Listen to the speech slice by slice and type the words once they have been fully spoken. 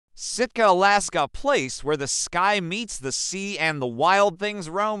Sitka, Alaska, a place where the sky meets the sea and the wild things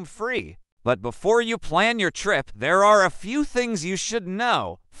roam free. But before you plan your trip, there are a few things you should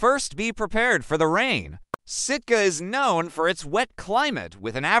know. First, be prepared for the rain. Sitka is known for its wet climate,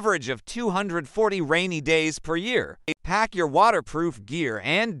 with an average of 240 rainy days per year. Pack your waterproof gear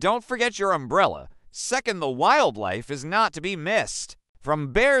and don't forget your umbrella. Second, the wildlife is not to be missed.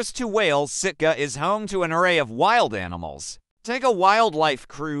 From bears to whales, Sitka is home to an array of wild animals. Take a wildlife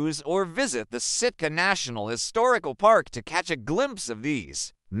cruise or visit the Sitka National Historical Park to catch a glimpse of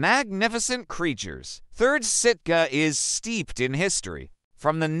these magnificent creatures. Third, Sitka is steeped in history.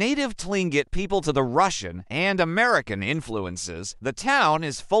 From the native Tlingit people to the Russian and American influences, the town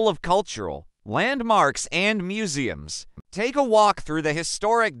is full of cultural landmarks and museums. Take a walk through the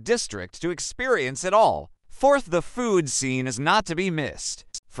historic district to experience it all. Fourth, the food scene is not to be missed.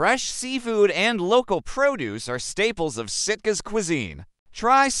 Fresh seafood and local produce are staples of Sitka's cuisine.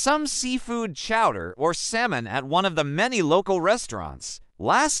 Try some seafood chowder or salmon at one of the many local restaurants.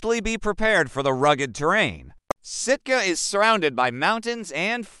 Lastly, be prepared for the rugged terrain. Sitka is surrounded by mountains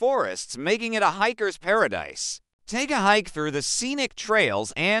and forests, making it a hiker's paradise. Take a hike through the scenic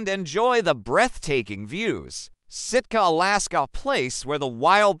trails and enjoy the breathtaking views. Sitka, Alaska, a place where the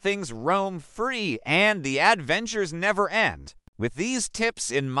wild things roam free and the adventures never end. With these tips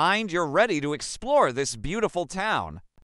in mind, you're ready to explore this beautiful town.